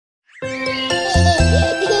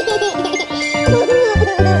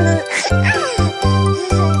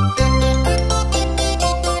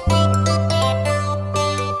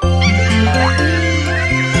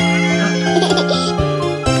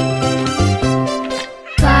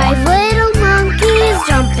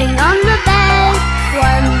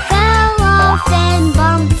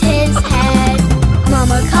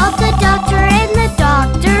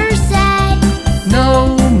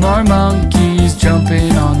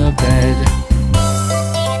the bed.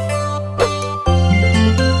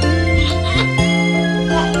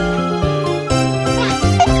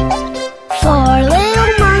 Four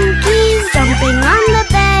little monkeys jumping on the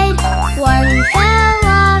bed. One fell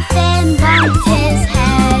off and bumped his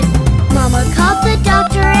head. Mama called the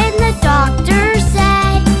doctor and the doctor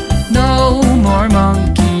said, No more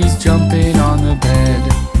monkeys jumping on the bed.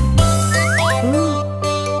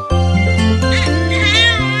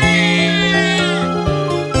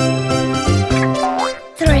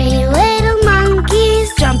 Three little monkeys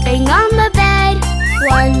jumping on the bed.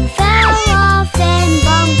 One fell off and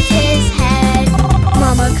bumped his head.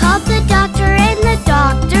 Mama called the doctor and the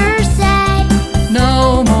doctor said,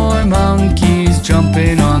 No more monkeys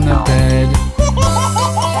jumping on the bed.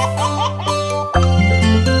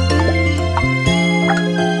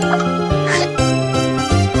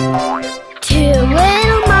 Two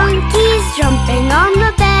little monkeys jumping on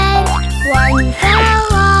the bed. One fell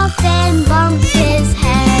off and bumped his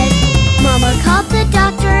head. Mama called the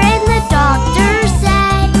doctor and the doctor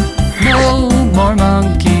said, No more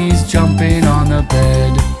monkeys jumping on the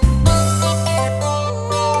bed.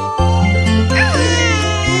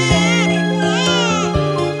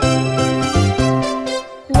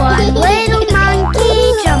 One little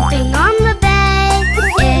monkey jumping on the bed.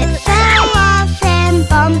 It fell off and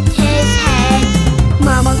bumped his head.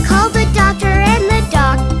 Mama called the doctor and the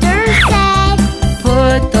doctor said,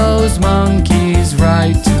 Put those monkeys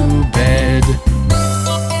right to bed.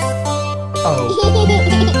 Oh.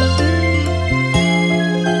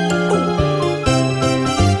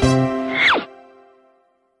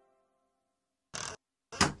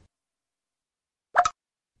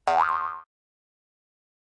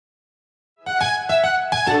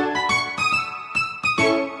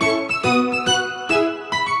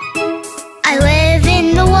 I live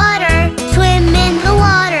in the water, swim in the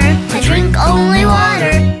water. I drink only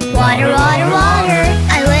water, water, water, water.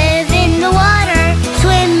 I live in the water,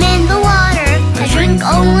 swim in the water. I drink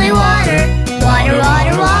only water, water,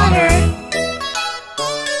 water, water.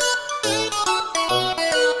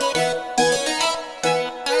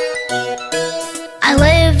 I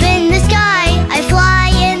live in the sky, I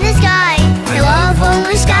fly in the sky. I love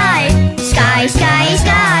only sky, sky, sky,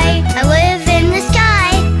 sky. I live in the sky,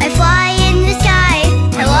 I fly in the sky.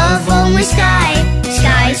 I love only sky,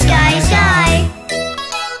 sky, sky, sky.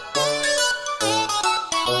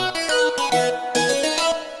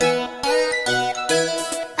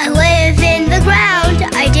 I live in the ground,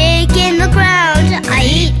 I dig in the ground. I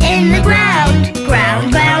eat in the ground,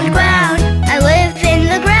 ground, ground, ground. I live in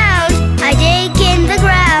the ground, I dig in the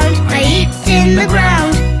ground. I eat in the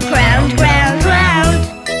ground, ground, ground, ground.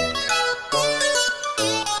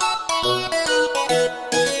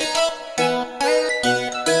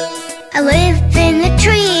 I live in the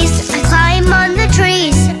trees, I climb on the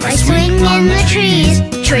trees. I swing in the trees,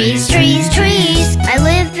 trees, trees, trees. I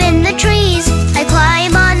live in the trees, I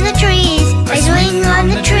climb on the trees. I swing on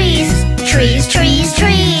the trees, trees, trees,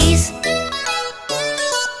 trees.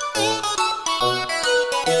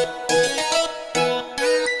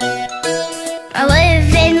 I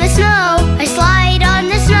live in the snow, I slide on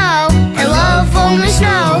the snow. I love only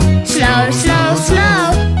snow, snow, snow,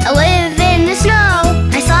 snow. I live in the snow,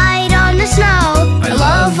 I slide on the snow. I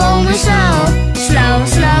love only snow, snow,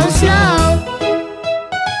 snow, snow.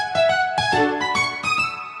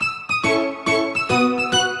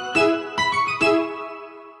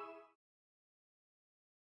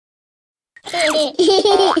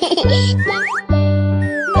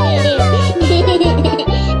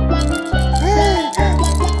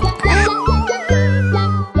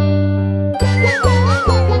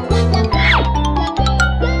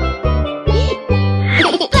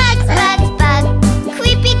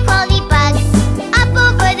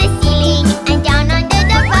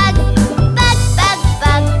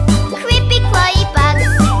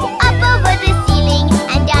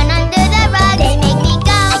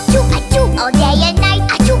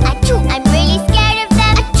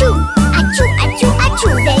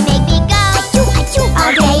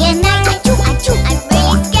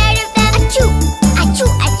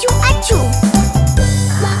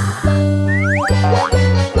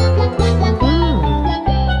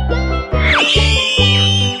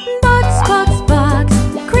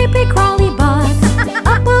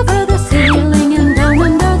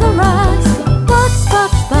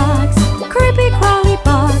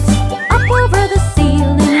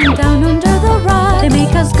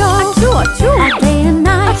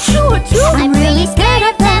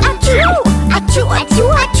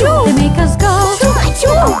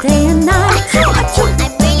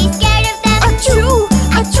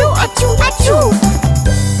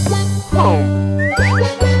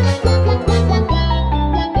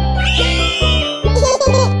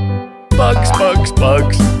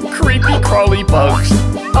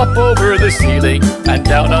 up over the ceiling and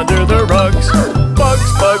down under the rugs.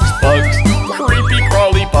 Bugs, bugs, bugs, creepy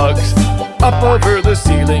crawly bugs, up over the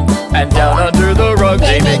ceiling and down under the rugs.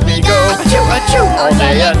 They make me go achoo, achoo all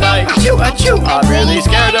day and night. Achoo, achoo, I'm really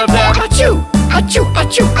scared of them. Achoo, achoo,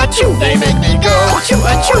 achoo, achoo. They make me go achoo,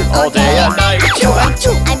 achoo all day and night. Achoo,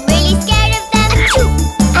 achoo, I'm really scared of them. achoo,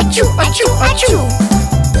 achoo, achoo, achoo.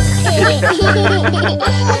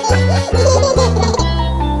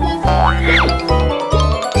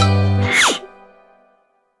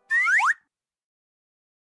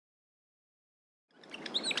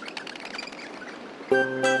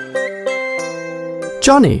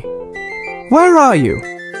 Johnny, where are you?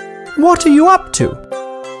 What are you up to?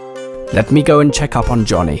 Let me go and check up on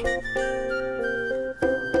Johnny.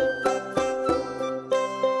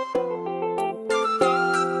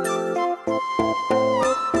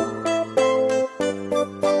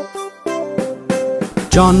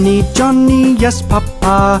 Johnny, Johnny, yes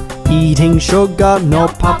papa, eating sugar, no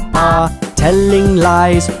papa, telling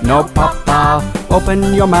lies, no papa,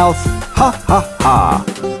 open your mouth, ha ha ha.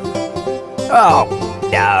 Oh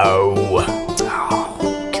no. Oh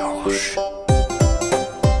gosh.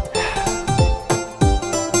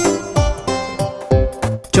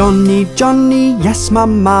 Johnny, Johnny, yes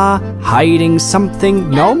mama, hiding something,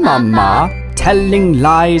 no mama, telling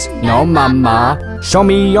lies, no mama, show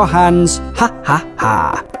me your hands, ha ha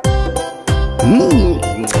ha.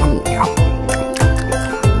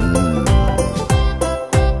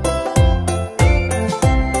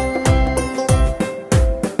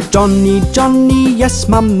 Johnny, Johnny, yes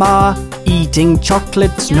mama, eating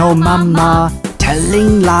chocolates, no mama,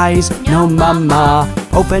 telling lies, no mama,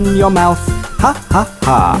 open your mouth, ha ha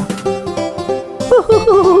ha.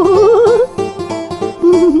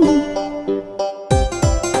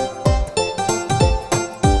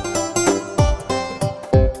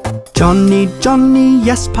 Johnny, Johnny,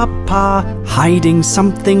 yes papa, hiding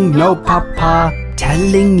something, no papa,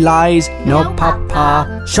 telling lies, no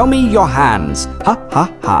papa, show me your hands, ha ha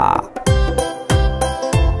ha.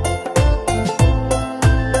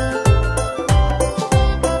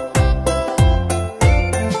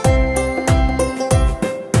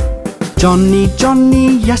 Johnny,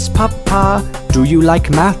 Johnny, yes papa, do you like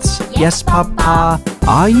maths? Yes papa.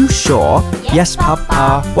 Are you sure? Yes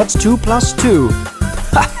papa. What's 2 plus 2?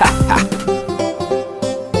 Ha ha ha.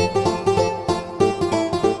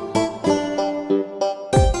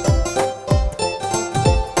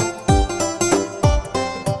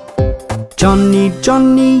 Johnny,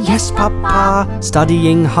 Johnny, yes papa,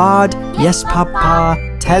 studying hard, yes papa,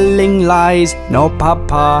 telling lies, no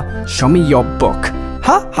papa, show me your book,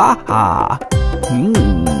 ha ha ha.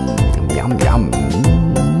 Yum yum.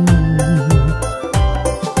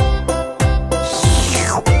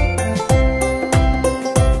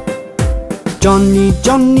 Johnny,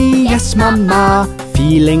 Johnny, yes mama,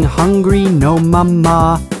 feeling hungry, no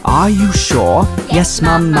mama, are you sure? Yes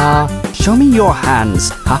mama, show me your hands,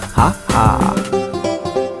 ha ha ha.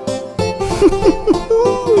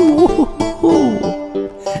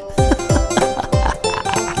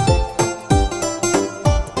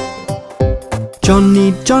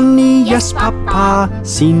 Johnny, Johnny, yes papa,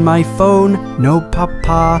 seen my phone, no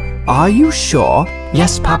papa, are you sure?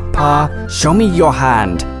 Yes papa, show me your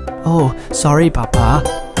hand. Oh, sorry papa.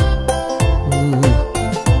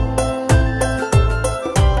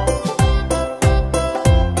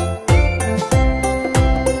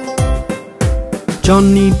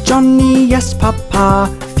 Johnny, Johnny, yes papa,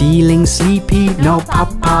 feeling sleepy, no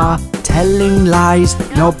papa, telling lies,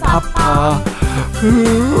 no papa.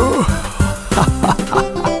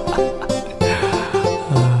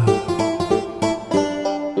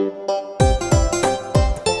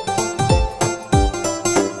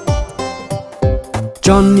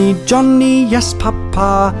 Johnny, Johnny, yes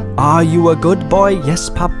papa, are you a good boy? Yes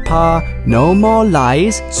papa, no more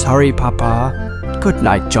lies, sorry papa. Good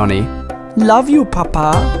night Johnny, love you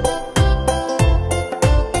papa.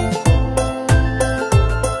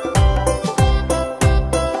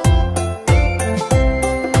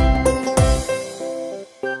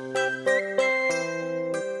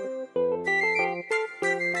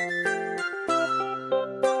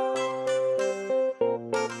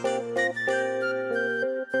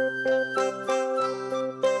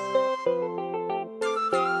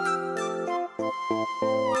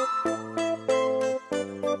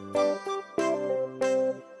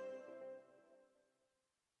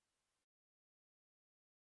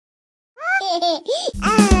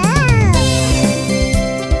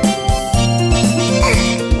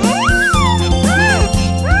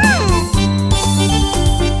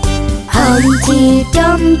 Humpty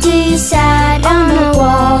Dumpty sat on a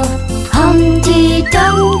wall. Humpty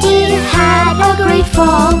Dumpty had a great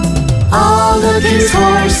fall. All the king's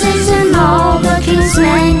horses and all the king's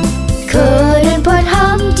men couldn't put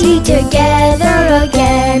Humpty together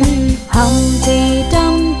again. Humpty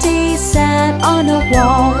Dumpty sat on a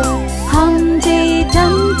wall. Humpty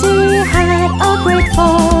Dumpty had a great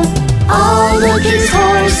fall. All the king's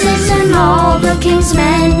horses and all the king's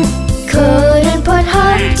men couldn't put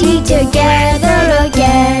Humpty together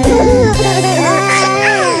again.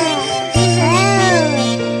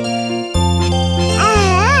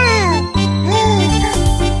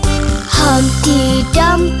 Humpty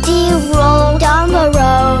Dumpty rolled down the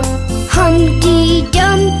road. Humpty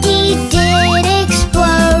Dumpty did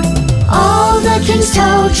explode. All the king's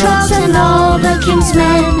tow trucks and all the king's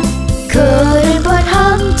men couldn't put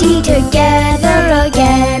Humpty together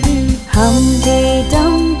again. Humpty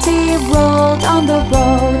Dumpty rolled on the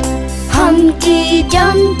road. Humpty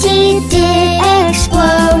Dumpty did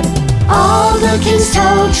explode. All the king's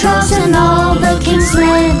tow trucks and all the king's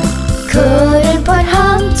men couldn't put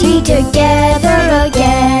Humpty together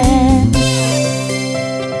again.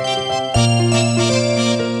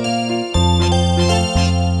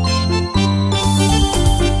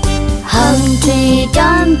 Humpty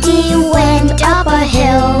Dumpty went up a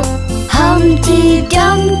hill. Humpty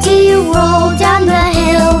Dumpty rolled down the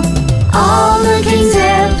hill. All the king's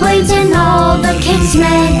airplanes and all the king's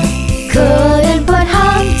men couldn't put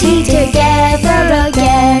Humpty together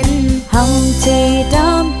again. Humpty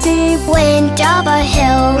Dumpty Went up a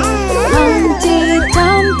hill. Humpty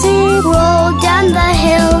Dumpty Rolled down the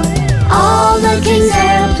hill. All the king's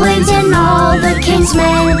airplanes and all the king's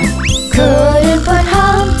men could